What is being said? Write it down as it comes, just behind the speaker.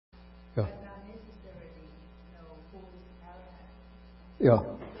Yeah. but not necessarily know who is arahant. Yeah.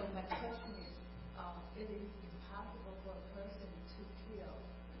 So my question is, it is impossible for a person to kill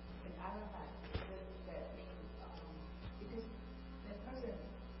an arahant. That means because the person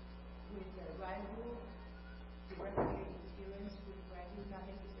with the right rule directly experience with right rule not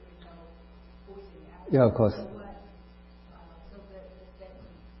necessarily know who is an arahant. Yeah, of course. So that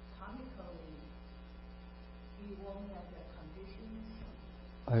comically he won't have the conditions.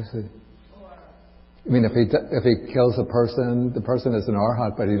 I see. Or I mean, if he kills a person, the person is an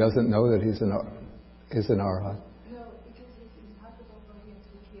arhat, but he doesn't know that he's an arhat. no, because it's impossible for him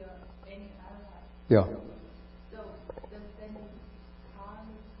to kill any arhat. Yeah. So then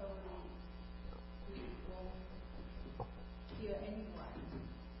comically he won't kill anyone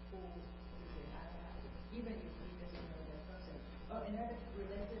who is an arhat, even if he doesn't know that person. Or another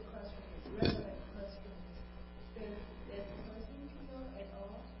related question is relevant question is, does the person kill at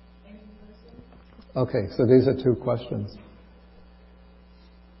all? Any person? Okay, so these are two questions.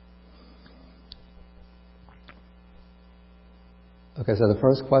 Okay, so the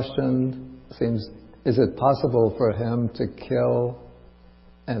first question seems, is it possible for him to kill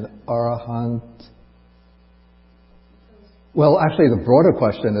an arahant? Well, actually the broader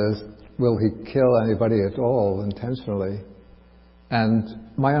question is, will he kill anybody at all intentionally? And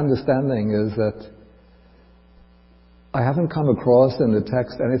my understanding is that I haven't come across in the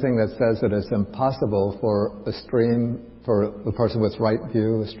text anything that says that it's impossible for a person with right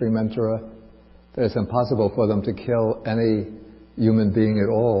view, a stream enterer, that it's impossible for them to kill any human being at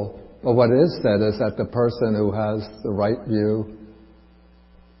all. But what is said is that the person who has the right view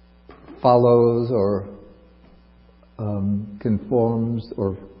follows or conforms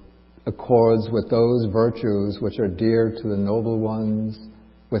or accords with those virtues which are dear to the noble ones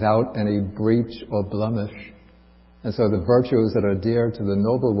without any breach or blemish. And so the virtues that are dear to the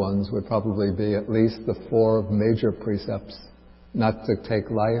noble ones would probably be at least the four major precepts: not to take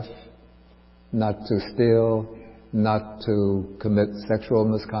life, not to steal, not to commit sexual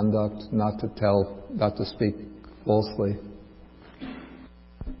misconduct, not to speak falsely.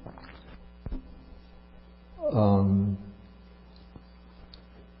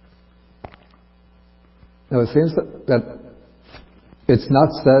 Now it seems that it's not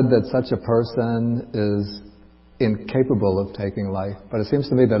said that such a person is incapable of taking life, but it seems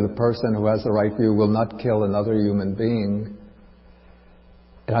to me that a person who has the right view will not kill another human being.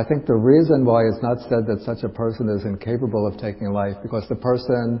 And I think the reason why it's not said that such a person is incapable of taking life, because the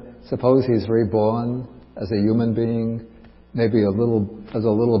person, suppose he's reborn as a human being, maybe as a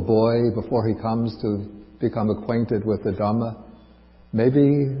little boy before he comes to become acquainted with the Dhamma,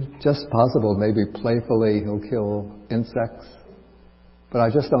 maybe, just possible, maybe playfully he'll kill insects, but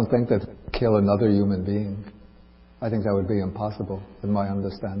I just don't think that he'll kill another human being. I think that would be impossible, in my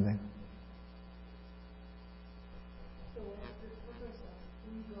understanding. So what's the purpose of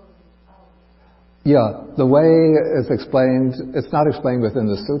ego out? Yeah, the way it's explained, it's not explained within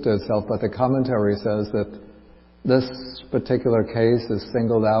the sutta itself, but the commentary says that this particular case is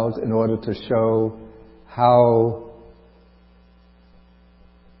singled out in order to show how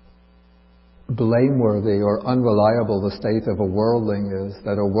blameworthy or unreliable the state of a worldling is,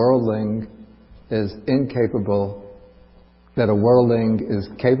 that a worldling is incapable, that a worldling is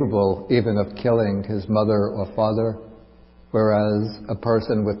capable even of killing his mother or father, whereas a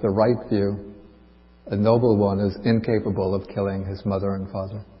person with the right view, a noble one, is incapable of killing his mother and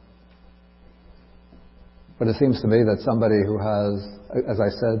father. But it seems to me that somebody who has, as I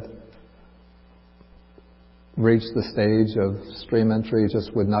said, reached the stage of stream entry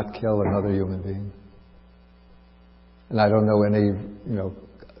just would not kill another human being. And I don't know any,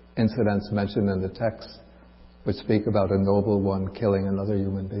 incidents mentioned in the text which speak about a noble one killing another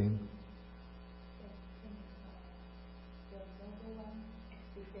human being. The noble one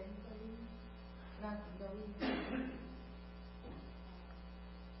accidentally, not knowing.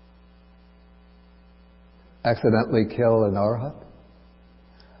 Accidentally kill an arhat?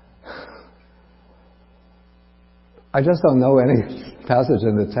 I just don't know any passage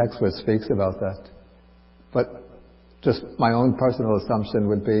in the text which speaks about that. But just my own personal assumption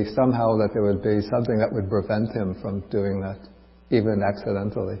would be somehow that there would be something that would prevent him from doing that, even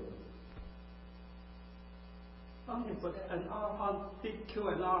accidentally. But an arhat did kill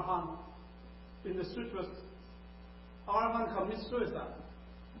an arhat. In the sutras, arhat commits suicide.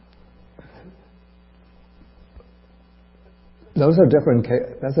 That's a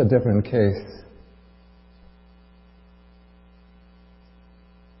different case.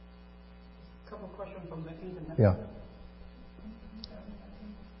 Couple questions from the internet. Yeah.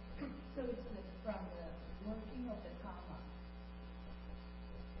 So it's from the working of the karma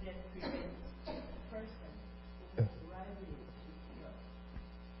that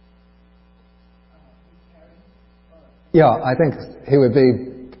Yeah, I think he would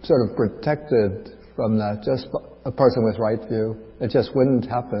be sort of protected from that, just a person with right view. It just wouldn't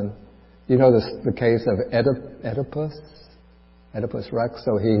happen. You know the case of Oedipus Rex,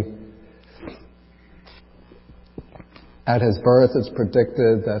 so at his birth it's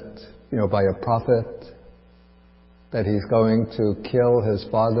predicted that, by a prophet, that he's going to kill his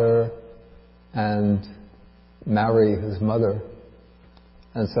father and marry his mother.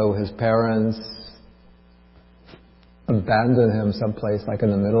 And so his parents abandon him someplace like in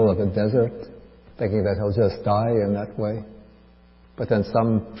the middle of a desert, thinking that he'll just die in that way. But then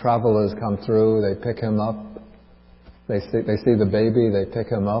some travelers come through, they pick him up, they see the baby, they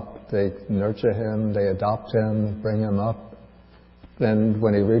pick him up, they nurture him, they adopt him, bring him up. Then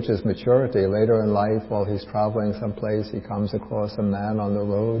when he reaches maturity, later in life, while he's traveling someplace, he comes across a man on the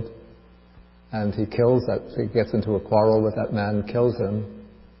road, and he gets into a quarrel with that man, kills him.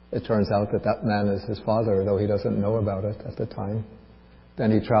 It turns out that man is his father, though he doesn't know about it at the time.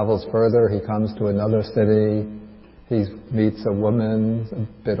 Then he travels further, he comes to another city, he meets a woman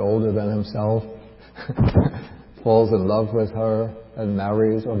a bit older than himself, falls in love with her and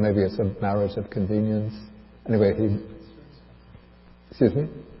marries, or maybe it's a marriage of convenience. Anyway, Excuse me?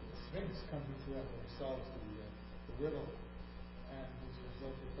 Sphinx come to whoever solves the riddle, and as a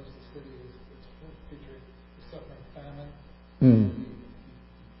result, because the city is featuring suffering famine, he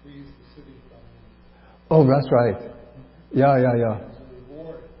frees the city from. Oh, that's right. Yeah. As a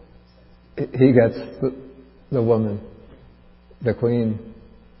reward. He gets the woman, the queen,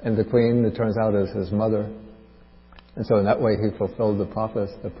 and the queen, it turns out, is his mother. And so in that way he fulfilled the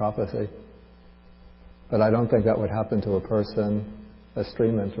prophecy. But I don't think that would happen to a person, a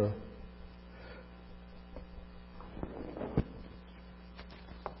stream enterer.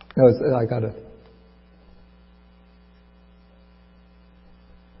 No, I got it.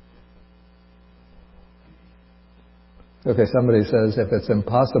 Okay, somebody says, if it's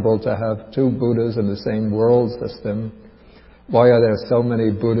impossible to have two Buddhas in the same world system, why are there so many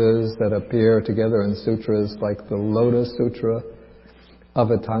Buddhas that appear together in sutras like the Lotus Sutra,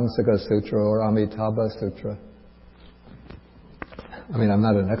 Avatamsaka Sutra, or Amitabha Sutra? I mean, I'm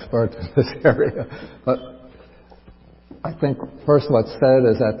not an expert in this area, but I think first what's said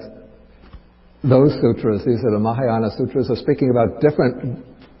is that those sutras, these are the Mahayana sutras, are speaking about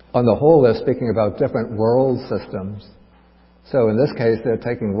on the whole, they're speaking about different world systems. So in this case, they're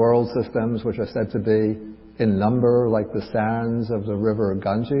taking world systems which are said to be in number like the sands of the river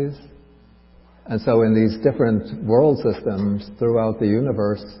Ganges. And so in these different world systems throughout the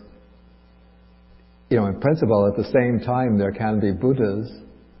universe, in principle, at the same time, there can be Buddhas,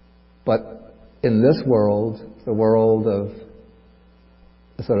 but in this world, the world of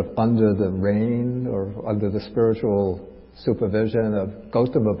sort of under the reign or under the spiritual supervision of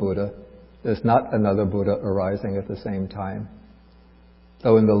Gautama Buddha, there's not another Buddha arising at the same time.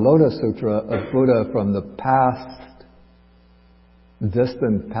 So in the Lotus Sutra, a Buddha from the past,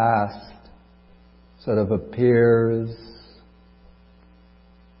 distant past, sort of appears,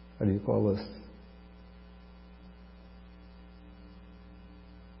 how do you call this?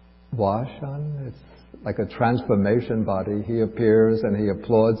 Washan? It's like a transformation body. He appears and he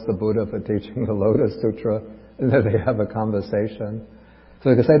applauds the Buddha for teaching the Lotus Sutra, and then they have a conversation. So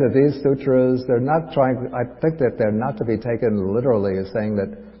you can say that these sutras, I think that they're not to be taken literally as saying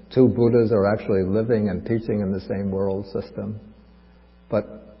that two Buddhas are actually living and teaching in the same world system.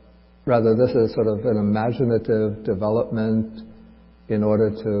 But rather this is sort of an imaginative development in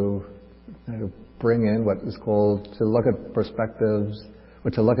order to bring in what is called, to look at perspectives, or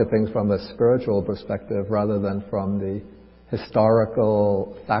to look at things from a spiritual perspective rather than from the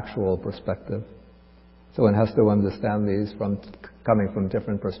historical, factual perspective. So one has to understand these coming from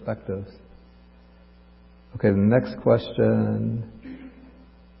different perspectives. Okay, the next question.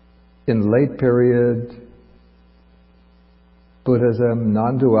 In late period Buddhism,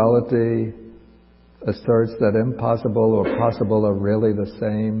 non-duality asserts that impossible or possible are really the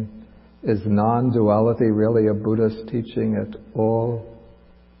same. Is non-duality really a Buddhist teaching at all?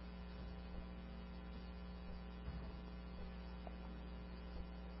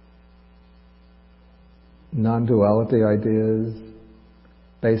 Non-duality ideas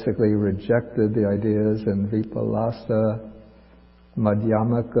basically rejected the ideas in Vipallasa,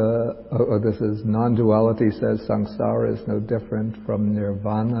 Madhyamaka, this is non-duality says samsara is no different from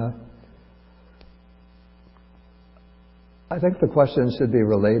nirvana. I think the question should be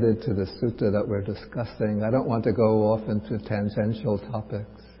related to the sutta that we're discussing. I don't want to go off into tangential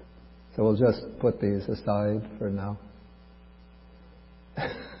topics, so we'll just put these aside for now.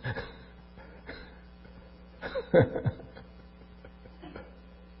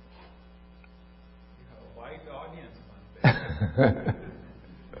 Wide audience, man.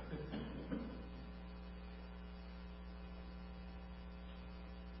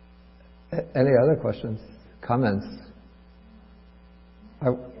 Any other questions, comments?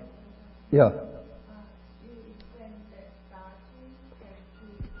 Yeah. You explained that dhatu has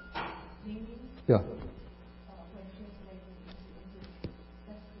two meanings Yeah. when translated into English.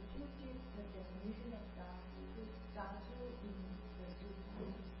 But could you give the definition of dhatu in the Sutta?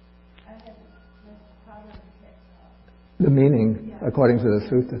 I have less problem with The meaning, according to the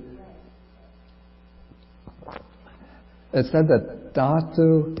Sutta. It said that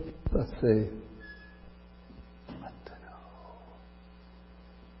dhatu, let's see.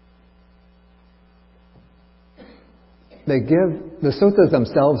 The suttas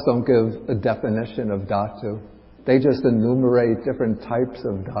themselves don't give a definition of dhatu. They just enumerate different types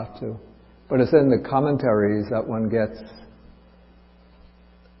of dhatu. But it's in the commentaries that one gets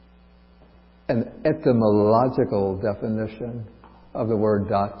an etymological definition of the word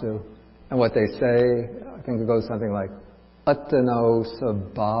dhatu. And what they say, I think it goes something like, Attano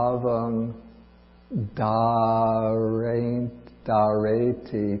sabhavam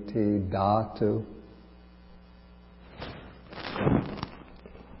dhareti ti dhatu.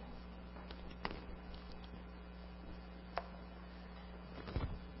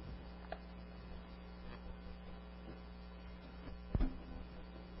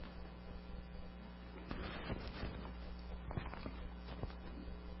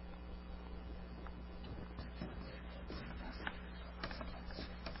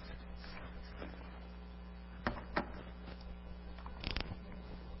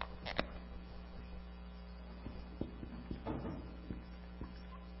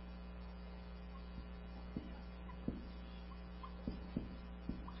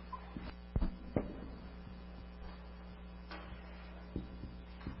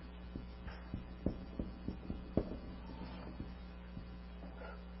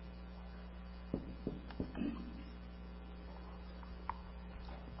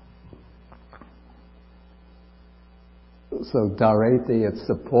 So dhareti, it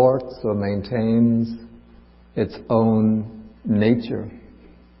supports or maintains its own nature.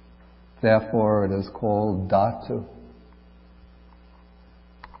 Therefore, it is called dhatu.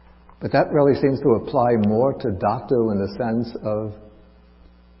 But that really seems to apply more to dhatu in the sense of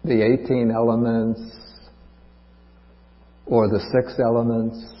the 18 elements or the 6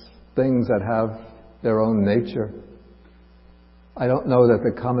 elements, things that have their own nature. I don't know that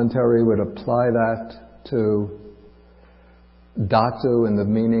the commentary would apply that to dhatu in the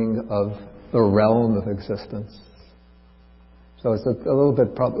meaning of the realm of existence. So it's a little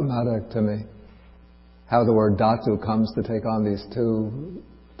bit problematic to me how the word dhatu comes to take on these two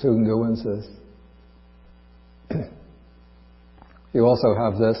nuances. You also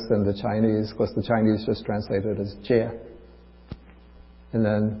have this in the Chinese, because the Chinese just translate it as jie. And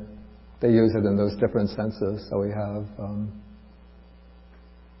then they use it in those different senses. So we have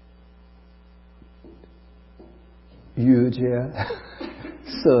yu jie,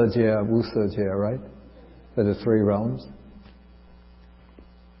 se jie, wu se jie, right? For the 3 realms.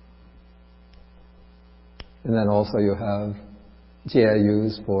 And then also you have jie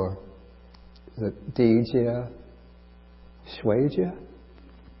used for, is it di jie, shui jie,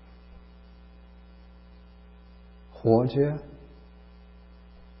 huo jie,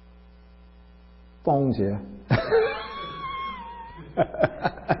 feng jie.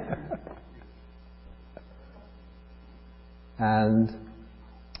 And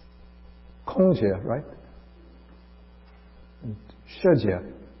kong jie, right? And shi jie.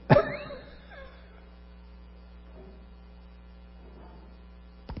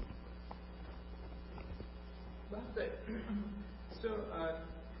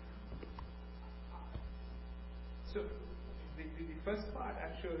 So the first part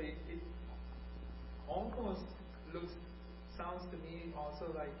actually, it almost sounds to me also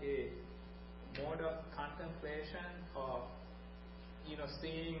like a mode of contemplation or,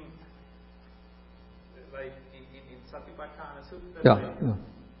 seeing, like in Satipatthana Sutta,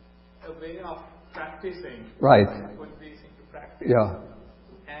 a way of practicing. Right. Put these into practice. Yeah.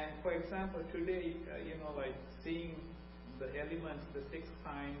 And for example, today, like seeing the elements, the 6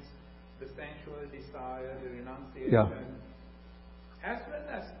 signs, the sensual desire, the renunciation, as well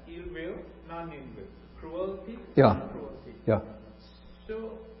as ill will, non-ill will, cruelty, non-cruelty. Yeah.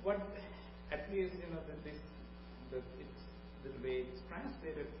 So what, at least the way it's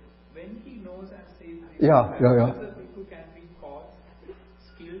translated, when he knows and sees these the people can be called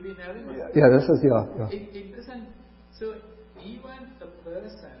skilled in elements. Yeah, this is It doesn't. So even a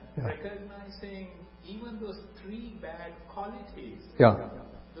person recognizing even those 3 bad qualities.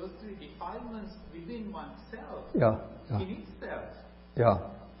 Those 3 defilements within oneself, in itself,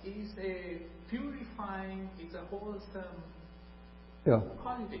 is a purifying, it's a wholesome Yeah.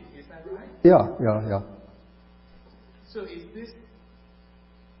 quality. Is that right? Yeah. So is this?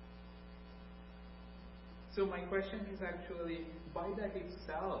 So my question is actually, by that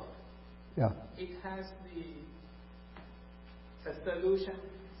itself, it has a solution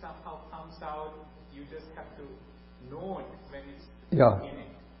somehow comes out. You just have to know it when it's beginning.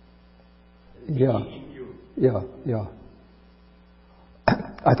 In you. Yeah.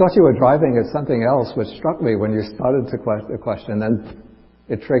 I thought you were driving at something else, which struck me when you started the question, and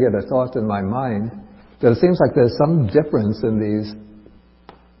it triggered a thought in my mind that it seems like there's some difference in these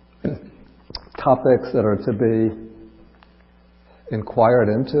topics that are to be inquired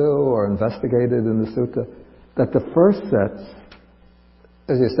into or investigated in the sutta, that the first sets,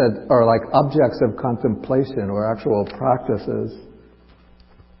 as you said, are like objects of contemplation or actual practices.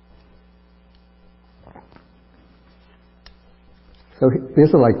 So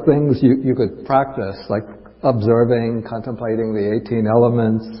these are like things you could practice, like observing, contemplating the 18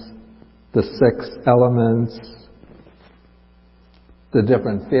 elements, the 6 elements, the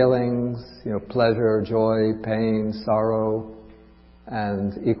different feelings, pleasure, joy, pain, sorrow,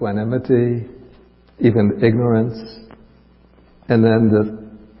 and equanimity, even ignorance. And then the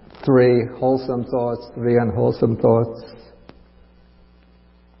 3 wholesome thoughts, 3 unwholesome thoughts.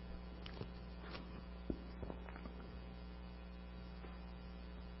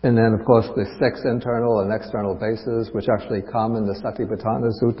 And then, of course, the 6 internal and external bases, which actually come in the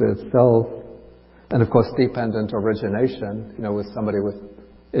Satipatthana Sutta itself. And, of course, dependent origination, with somebody with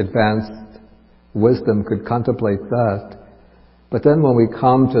advanced wisdom could contemplate that. But then when we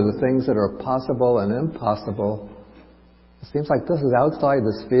come to the things that are possible and impossible, it seems like this is outside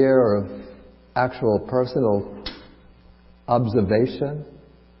the sphere of actual personal observation.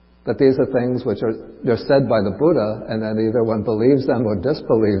 That these are things which they're said by the Buddha, and then either one believes them or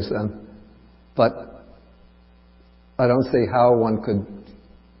disbelieves them. But I don't see how one could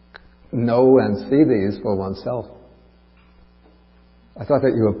know and see these for oneself. I thought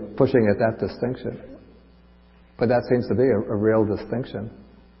that you were pushing at that distinction. But that seems to be a real distinction.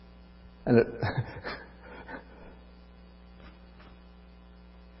 And it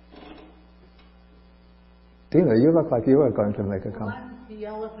Dina, you look like you were going to make a comment. I'm the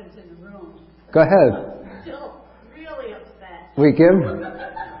elephant in the room. Go ahead. I'm still really upset. We give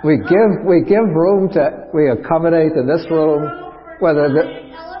room we accommodate in this room, whether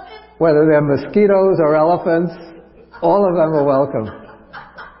they're mosquitoes or elephants, all of them are welcome.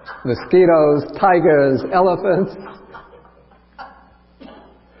 Mosquitoes, tigers, elephants.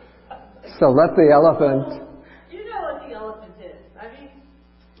 So let the elephant. You know what the elephant is. I mean,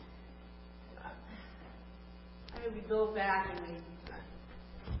 we go back and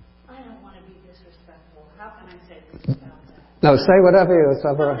I don't want to be disrespectful. How can I say this about that? No, say whatever you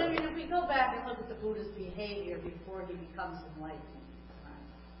suffer. I mean, if we go back and look at the Buddha's behavior before he becomes enlightened, right?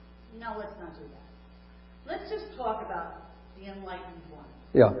 No, let's not do that. Let's just talk about the enlightened one.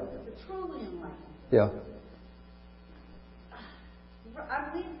 Yeah. The truly enlightened. Yeah.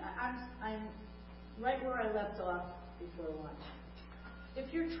 I'm right where I left off before lunch.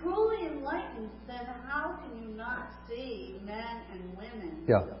 If you're truly enlightened, then how can you not see men and women?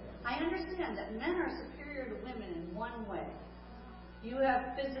 Yeah. I understand that men are superior to women in one way. You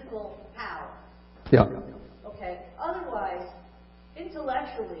have physical power. Yeah. Okay. Otherwise,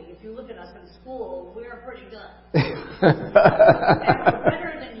 intellectually, if you look at us in school, we're pretty good. And we're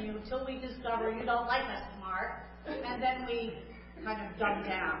better than you till we discover you don't like us smart, and then we kind of dumb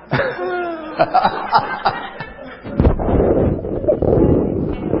down.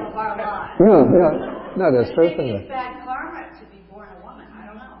 Of our lives. Yeah. No, there's truth in Maybe it. it's bad karma to be born a woman. I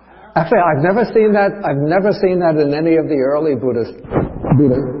don't know. Actually, I've never seen that in any of the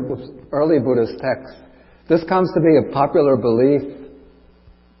early Buddhist texts. This comes to be a popular belief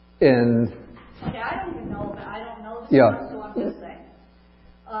in. Okay, I don't even know. I don't know this stuff, so I'm just saying.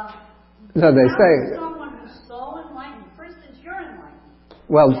 No, they say. Someone who's so enlightened. For instance, you're enlightened.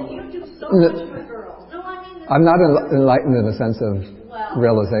 Well, and you do so much for girls. No, I mean. I'm not enlightened in the sense of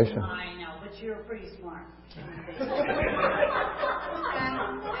realization. I know, but you're pretty smart.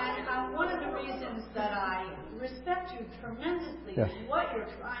 and one of the reasons that I respect you tremendously is what you're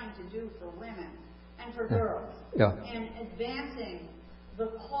trying to do for women and for girls. Yeah. And advancing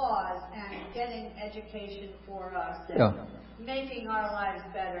the cause and getting education for us and making our lives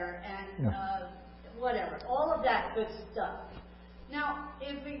better and whatever. All of that good stuff. Now,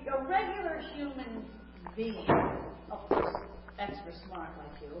 if a regular human being, of course, extra smart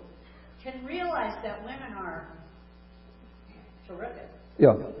like you, can realize that women are terrific.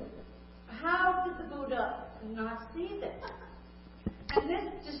 Yeah. How could the Buddha not see this? And this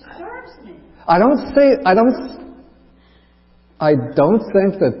disturbs me. I don't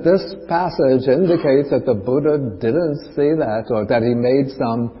think that this passage indicates that the Buddha didn't see that, or that he made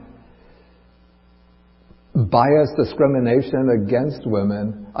some biased discrimination against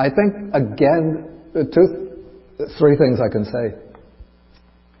women. I think, again, three things I can say.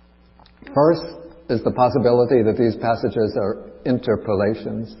 First is the possibility that these passages are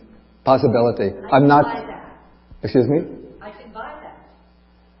interpolations. Possibility. I'm not... buy that. Excuse me? I can buy that.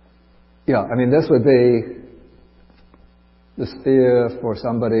 Yeah, I mean, this would be the sphere for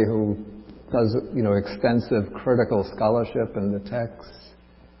somebody who does, extensive critical scholarship in the text,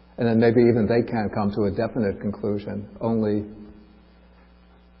 and then maybe even they can't come to a definite conclusion, only,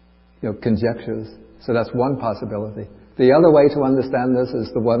 conjectures. So that's one possibility. The other way to understand this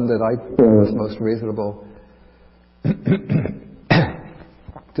is the one that I feel is most reasonable.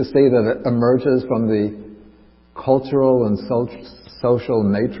 To see that it emerges from the cultural and social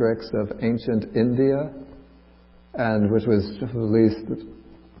matrix of ancient India, and which was at least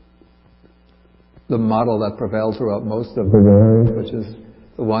the model that prevailed throughout most of the world, which is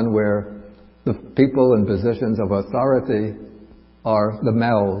the one where the people in positions of authority are the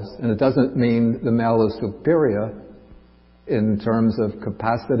males. And it doesn't mean the male is superior in terms of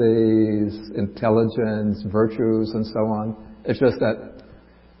capacities, intelligence, virtues, and so on. It's just that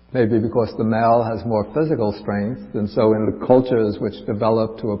maybe because the male has more physical strength, and so in the cultures which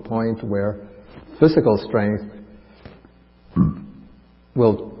develop to a point where physical strength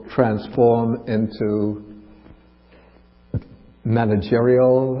will transform into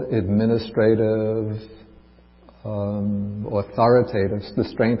managerial, administrative, authoritative, the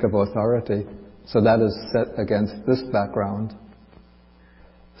strength of authority. So that is set against this background.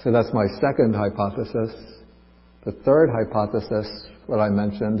 So that's my second hypothesis. The third hypothesis, what I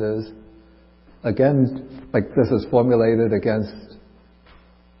mentioned, is, again, like this is formulated against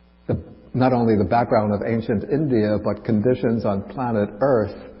not only the background of ancient India, but conditions on planet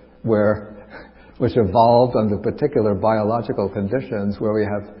Earth which evolved under particular biological conditions, where we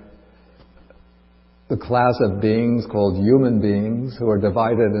have the class of beings called human beings who are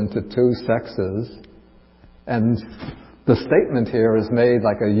divided into two sexes. And the statement here is made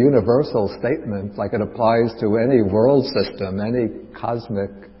like a universal statement, like it applies to any world system, any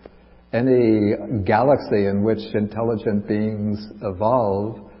galaxy in which intelligent beings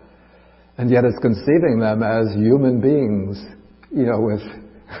evolve. And yet it's conceiving them as human beings, with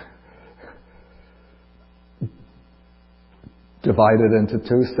divided into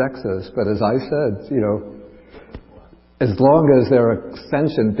two sexes. But as I said, as long as there are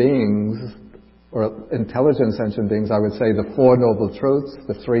sentient beings, or intelligent sentient beings, I would say the Four Noble Truths,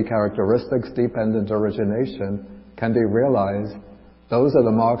 the three characteristics, dependent origination, can be realized. Those are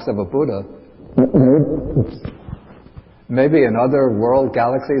the marks of a Buddha. Maybe in other world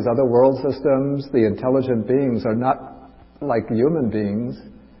galaxies, other world systems, the intelligent beings are not like human beings.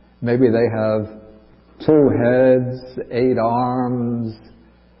 Maybe they have 2 heads, 8 arms,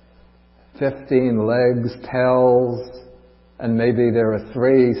 15 legs, tails, and maybe there are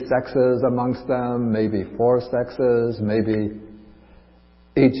 3 sexes amongst them, maybe 4 sexes, maybe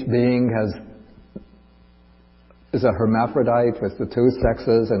each being is a hermaphrodite with the 2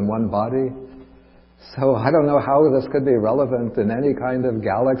 sexes in one body. So I don't know how this could be relevant in any kind of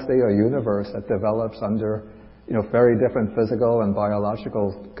galaxy or universe that develops under, very different physical and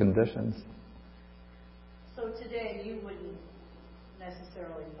biological conditions. So today you wouldn't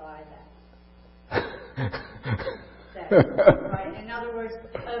necessarily buy that. Right? In other words,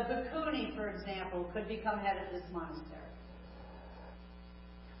 a bhikkhuni, for example, could become head of this monastery.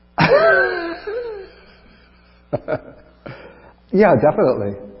 Yeah,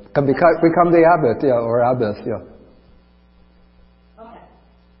 definitely. Can become the abbot, or abbess, Okay.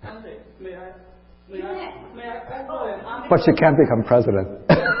 May I offer an answer? But she can't become president.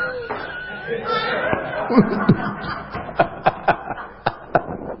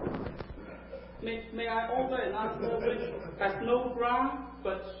 May I offer an answer which has no ground,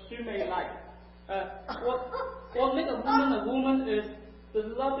 but she may like? What makes a woman is the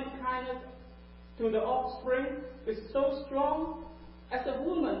loving kindness to the offspring is so strong. As a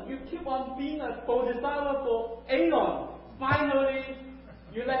woman, you keep on being a bodhisattva for aeon. Finally,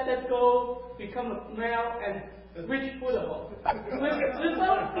 you let that go, become a male, and reach Buddhahood.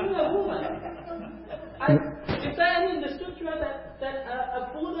 Without being a woman. Is there any in the scripture that a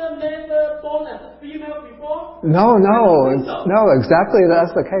Buddha never born as a female before? No, exactly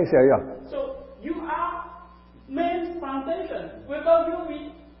that's the case, yeah. So you are man's foundation. Without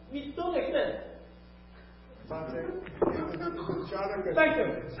you, we don't exist. Thank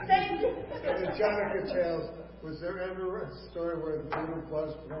you. In the Janaka tales, was there ever a story where the Buddha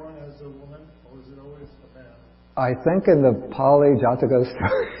was born as a woman, or was it always a man? I think in the Pali Jataka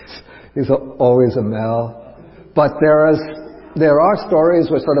stories, he's always a male. But there are stories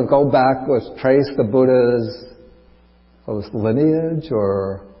which sort of go back, which trace the Buddha's lineage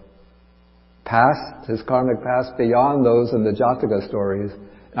or past, his karmic past, beyond those in the Jataka stories.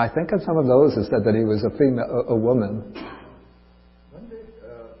 And I think in some of those it said that he was a woman. One day,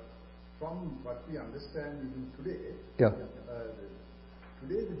 from what we understand even today, Yeah.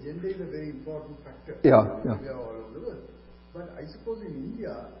 Today the gender is a very important factor. Yeah. In India all over the world. But I suppose in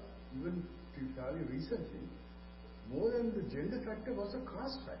India, even fairly recently, more than the gender factor was a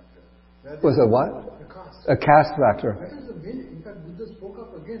caste factor. Was a what? A caste. A caste factor. That is the main. In fact, Buddha spoke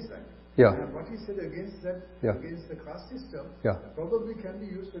up against that. Yeah. And what he said against that, Yeah. against the caste system, Yeah. probably can be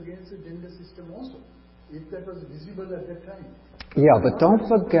used against the gender system also, if that was visible at that time. Yeah, but don't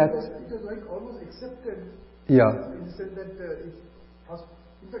forget. It was like almost accepted. Yeah. In the sense that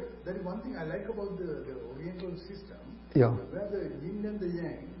in fact, there is one thing I like about the Oriental system, Yeah. where the yin and the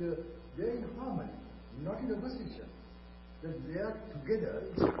yang, they are in harmony, not in opposition. That they are together,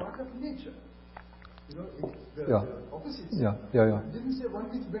 it's part of nature. You know, it's the opposites. Yeah. Yeah. It didn't say one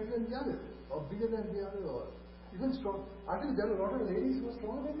is better than the other, or bigger than the other, or even strong. I think there are a lot of ladies who are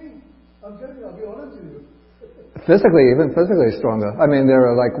stronger than me. I'm telling you, I'll be honest with you. Even physically stronger. I mean, there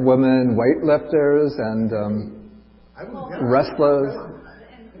are like women weightlifters and wrestlers.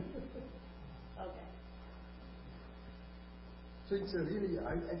 Okay. So it's a really,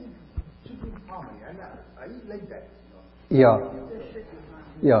 I think it should be in harmony, and I like that. Yeah.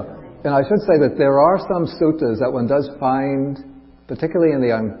 Yeah. And I should say that there are some suttas that one does find, particularly in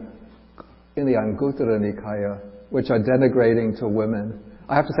the Anguttara Nikaya, which are denigrating to women.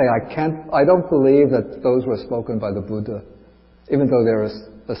 I have to say, I don't believe that those were spoken by the Buddha, even though they're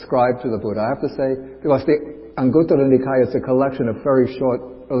ascribed to the Buddha. I have to say, because the Anguttara Nikaya is a collection of very short,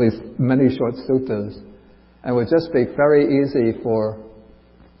 or at least many short suttas, and would just be very easy for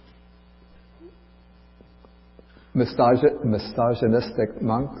misogynistic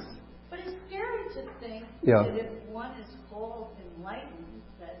monks. But it's scary to think Yeah. that if one is called enlightened,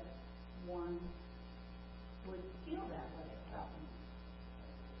 that one would feel that way about me.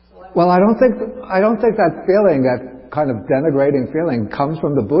 So Well, I don't think that feeling, that kind of denigrating feeling, comes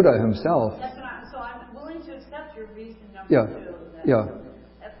from the Buddha himself. That's what so I'm willing to accept your reason number Yeah. 2. That, Yeah.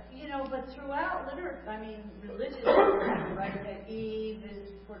 You know, but throughout religion, right, that Eve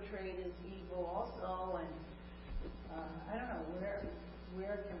is portrayed as evil also, and I don't know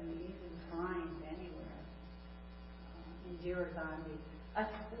where can we even find anywhere Indira Gandhi?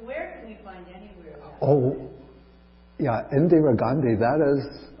 Where can we find anywhere? Oh, yeah, Indira Gandhi. That is.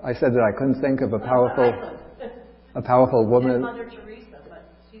 I said that I couldn't think of a powerful woman. And Mother Teresa, but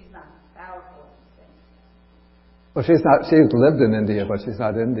she's not powerful. Well, she's not. She's lived in India, but she's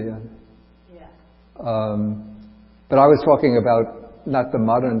not Indian. Yeah. But I was talking about not the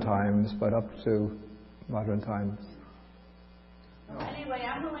modern times, but up to modern times. Anyway,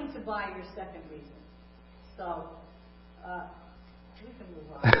 I'm willing to buy your second reason. So we can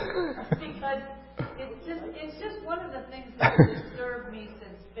move on because it's just one of the things that disturbed me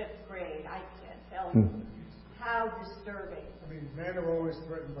since 5th grade. I can't tell you how disturbing. I mean, men are always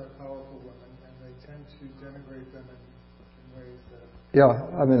threatened by powerful women, and they tend to denigrate them in ways that. Yeah,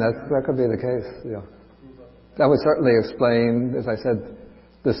 I mean that could be the case. Yeah, that would certainly explain, as I said,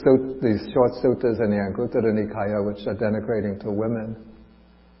 these short suttas in the Anguttara Nikaya, which are denigrating to women.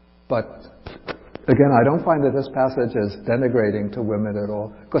 But again, I don't find that this passage is denigrating to women at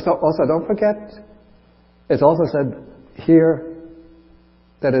all. Because also, don't forget, it's also said here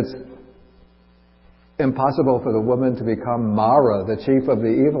that it's impossible for the woman to become Mara, the chief of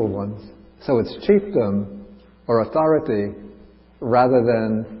the evil ones. So it's chiefdom or authority rather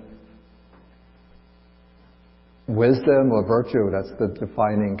than wisdom or virtue. That's the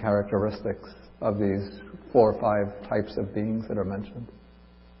defining characteristics of these 4 or 5 types of beings that are mentioned.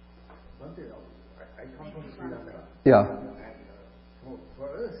 One thing, I come from Sri Lanka. Yeah. And for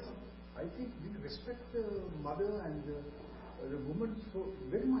us, I think we respect the mother and the woman so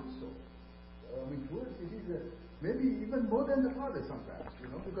very much so. I mean, to us it is maybe even more than the father sometimes,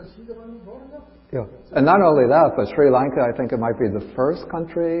 because she's the one who brought us up. Yeah. And not only that, but Sri Lanka, I think it might be the first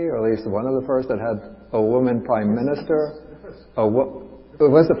country, or at least one of the first, that had a woman prime minister. The first. It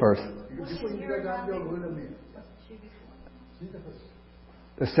was the first. Before Indira Gandhi or Guru Nanak. She's the first.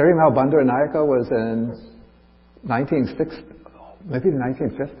 The Sirimau Bandaranaike was in 1960, maybe the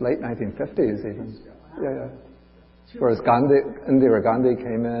late 1950s even. Yeah. Whereas Indira Gandhi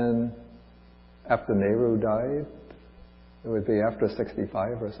came in after Nehru died. It would be after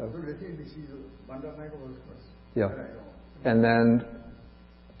 65 or so. Bandaranaike was first. Yeah. And then,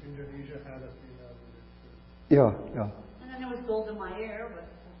 Indonesia had a female leader. Yeah, yeah. And then there was gold in my ear, but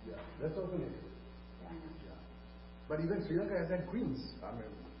Yeah, that's also it. yeah, I know. Yeah. But even Sri Lanka has had queens. I mean,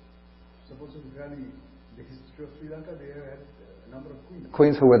 suppose in the history of Sri Lanka, they have had a number of queens.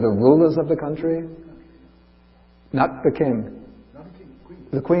 Queens who were the rulers of the country, not the king. Not a king, queen.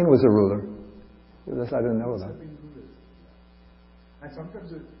 The queen was a ruler. This I didn't know about. Serving rulers. Yeah. And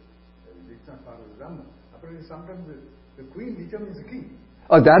sometimes it's not part of the Dhamma. Apparently, sometimes the queen determines the king.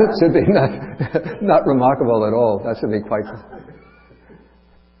 Oh, that should be not remarkable at all. That should be quite.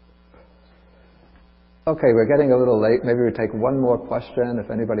 Okay, we're getting a little late. Maybe we take one more question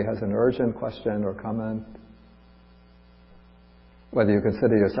if anybody has an urgent question or comment. Whether you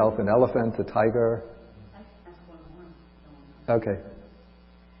consider yourself an elephant, a tiger. I can ask one more. Okay.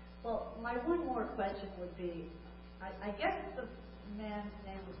 Well, my one more question would be, I guess the man's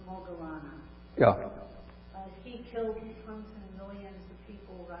name was Moggallana. Yeah. He killed tons and millions of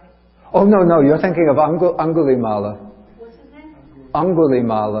people, right? Oh, no, you're thinking of Angulimala. What's his name?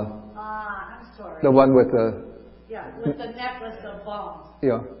 Angulimala. I'm sorry. The one with the... Yeah, with the necklace of bones.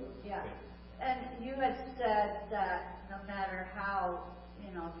 Yeah. Yeah. And you had said that no matter how, if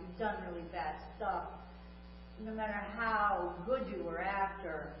you've done really bad stuff, no matter how good you were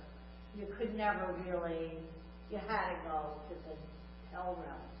after, you could never really, you had to go to the hell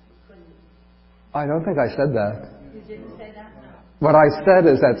realms. You couldn't. I don't think I said that. You didn't say that? No. What I said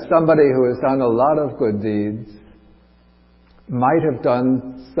is that somebody who has done a lot of good deeds might have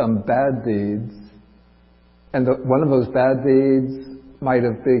done some bad deeds, and one of those bad deeds might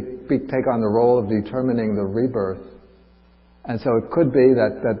have take on the role of determining the rebirth. And so it could be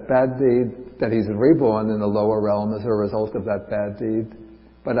that bad deed, that he's reborn in the lower realm as a result of that bad deed.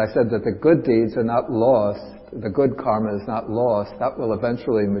 But I said that the good deeds are not lost. The good karma is not lost. That will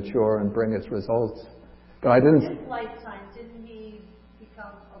eventually mature and bring its results. But I didn't... In his lifetime, didn't he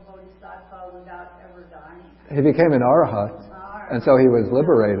become a bodhisattva without ever dying? He became an arahat, and so he was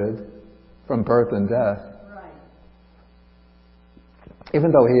liberated from birth and death. Right.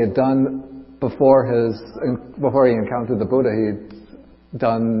 Even though he had done, before he encountered the Buddha, he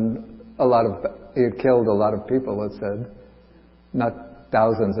had killed a lot of people, it said. Not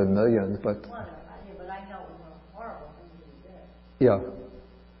thousands and millions, but... Whatever. But I know it was a horrible thing he did. Yeah.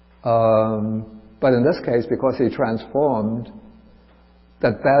 But in this case, because he transformed,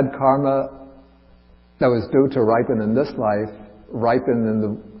 that bad karma that was due to ripen in this life, ripened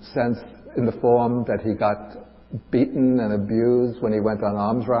in the form that he got beaten and abused when he went on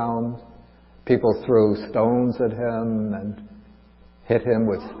alms rounds. People threw stones at him and hit him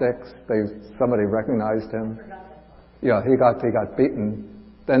with sticks. Somebody recognized him. Yeah, he got beaten.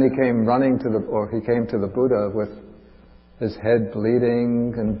 Then he came to the Buddha with his head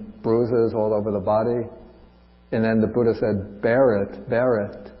bleeding and bruises all over the body. And then the Buddha said, bear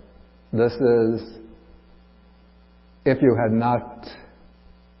it. This is, if you had not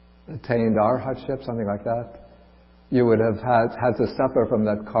attained arhatship, something like that, you would have had to suffer from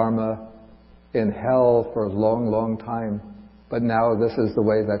that karma in hell for a long, long time. But now this is the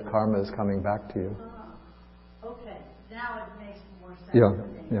way that karma is coming back to you. Okay, now it makes more sense.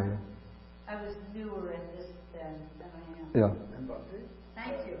 Yeah. I was newer in this than I am. Yeah. And Bhante,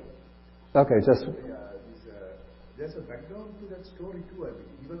 Thank you. Okay, just... there's a background to that story too, I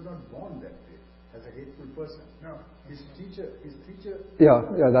believe. He was not born that way, as a hateful person. No. His teacher... Yeah,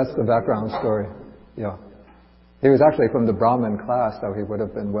 that's the background story. Yeah. He was actually from the Brahmin class, so he would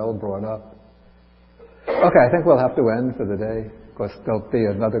have been well brought up. Okay, I think we'll have to end for the day, because there'll be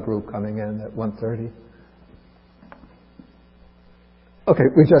another group coming in at 1:30. Okay,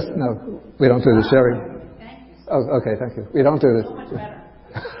 we don't do the sharing. Thank you. Oh, okay, thank you. We don't do this. So much better.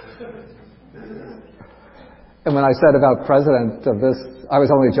 And when I said about president of this, I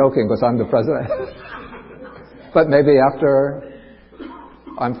was only joking because I'm the president. But maybe after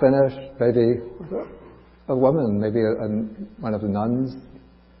I'm finished, maybe a woman, maybe one of the nuns,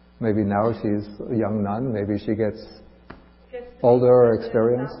 maybe now she's a young nun, maybe she gets older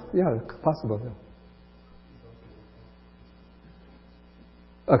experience. Yeah, possible. Yeah.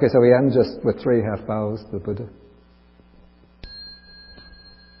 Okay, so we end just with 3 half bows to the Buddha.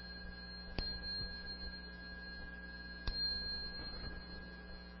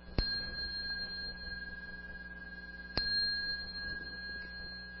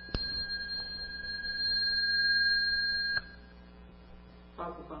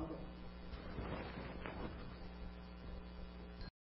 Bahudhātuka.